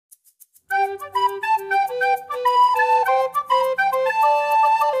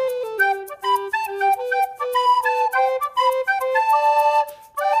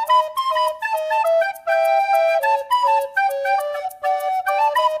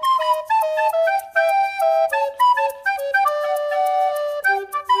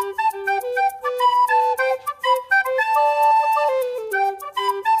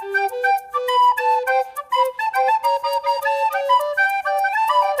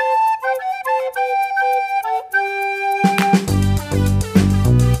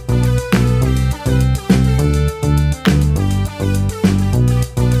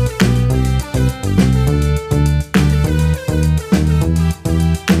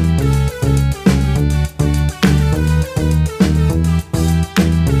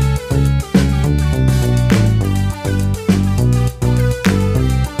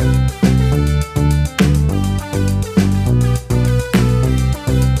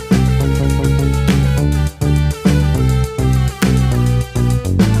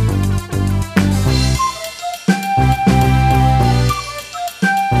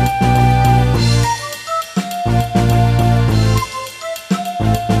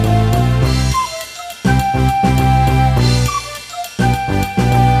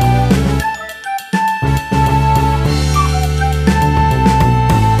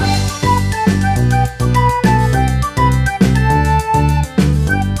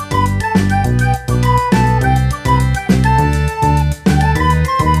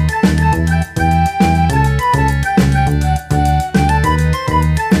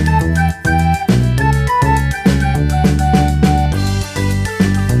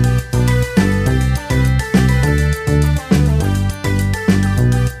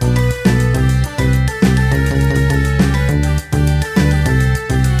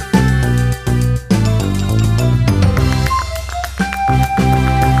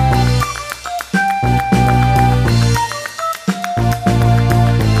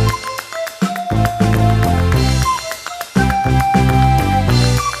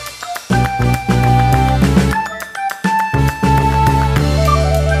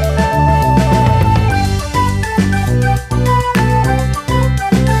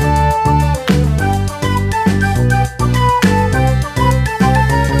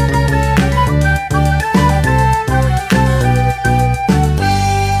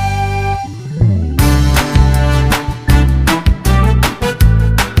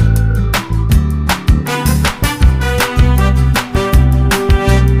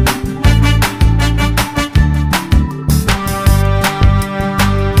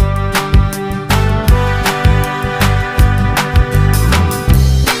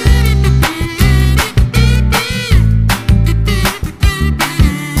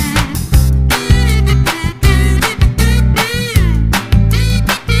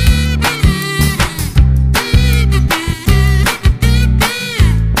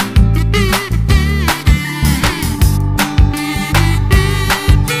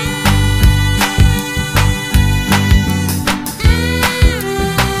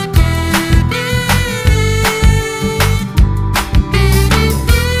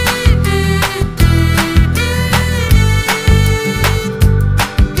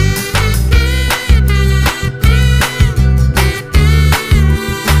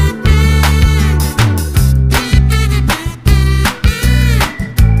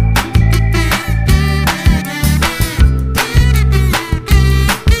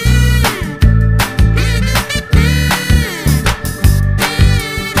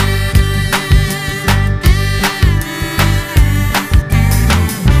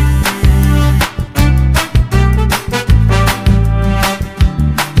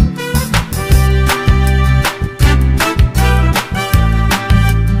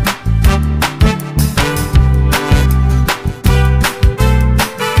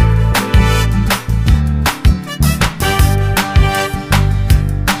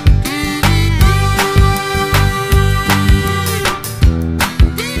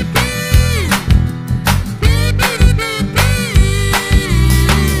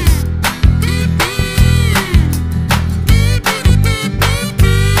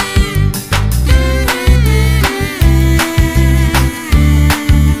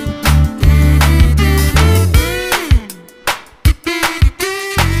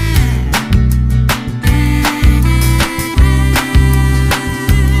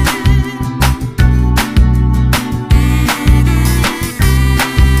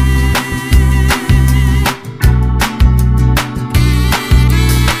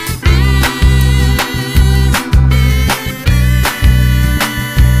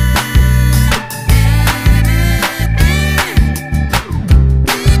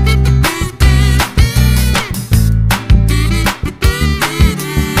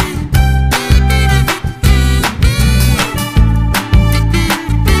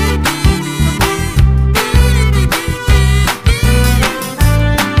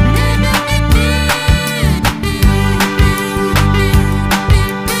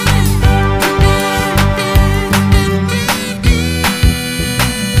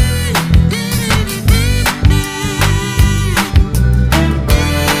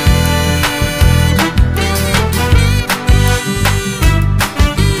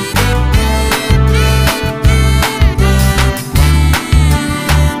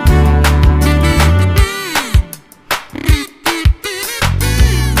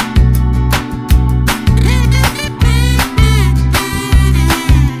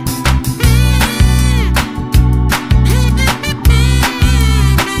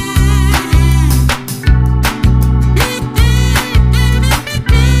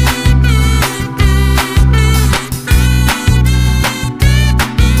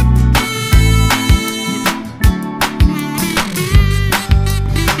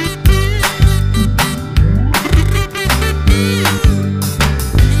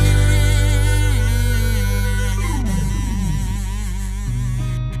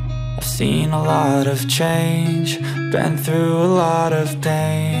seen a lot of change, been through a lot of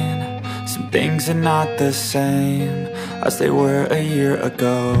pain. Some things are not the same as they were a year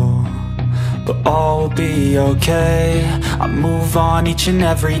ago, but all will be okay. I move on each and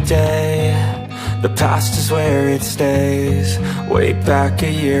every day. The past is where it stays, way back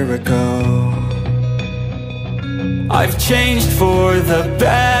a year ago. I've changed for the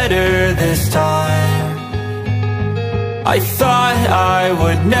better this time. I thought I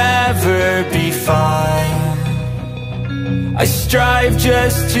would never be fine. I strive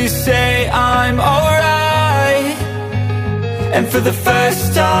just to say I'm alright, and for the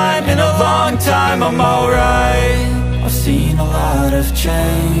first time in a long time I'm alright. I've seen a lot of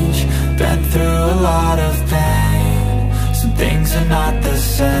change, been through a lot of pain. Some things are not the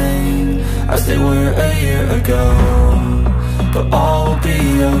same as they were a year ago, but all will be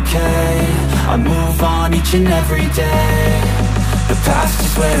okay. I move on each and every day. The past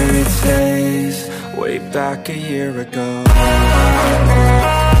is where it stays, way back a year ago.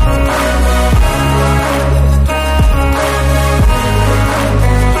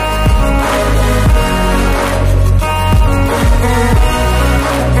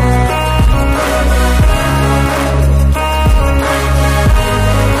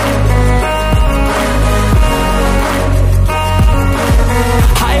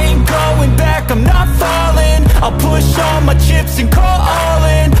 I'm not falling, I'll push all my chips and call all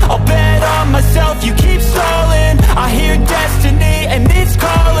in. I'll bet on myself, you keep stalling. I hear destiny and it's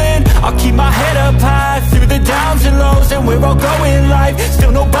calling. I'll keep my head up high through the downs and lows, and we're all going life.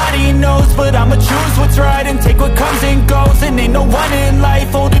 Still nobody knows, but I'ma choose what's right and take what comes and goes. And ain't no one in life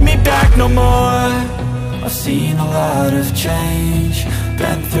holding me back no more. I've seen a lot of change,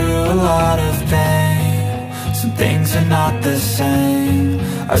 been through a lot of pain. Some things are not the same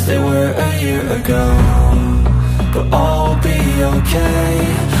as they were a year ago, but all will be okay.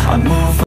 I move